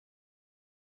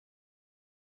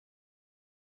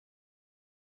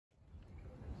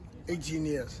18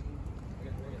 years.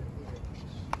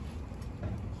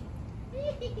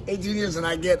 18 years and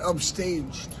I get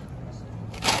upstaged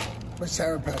by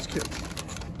Sour Patch Kids.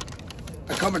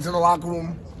 I come into the locker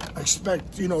room, I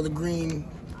expect, you know, the green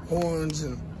horns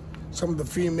and some of the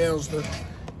females to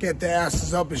get their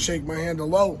asses up and shake my hand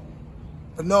hello.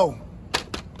 But no,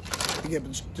 you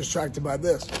get distracted by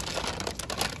this.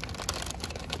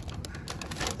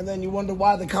 And then you wonder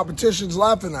why the competition's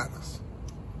laughing at us.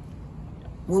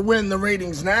 We're winning the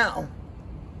ratings now.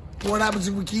 What happens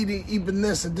if we keep eating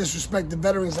this and disrespect the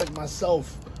veterans like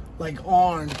myself, like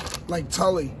Arn, like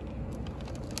Tully,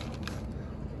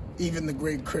 even the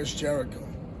great Chris Jericho?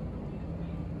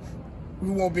 We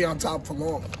won't be on top for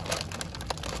long.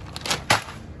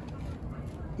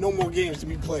 No more games to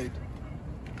be played.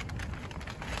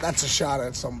 That's a shot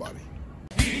at somebody.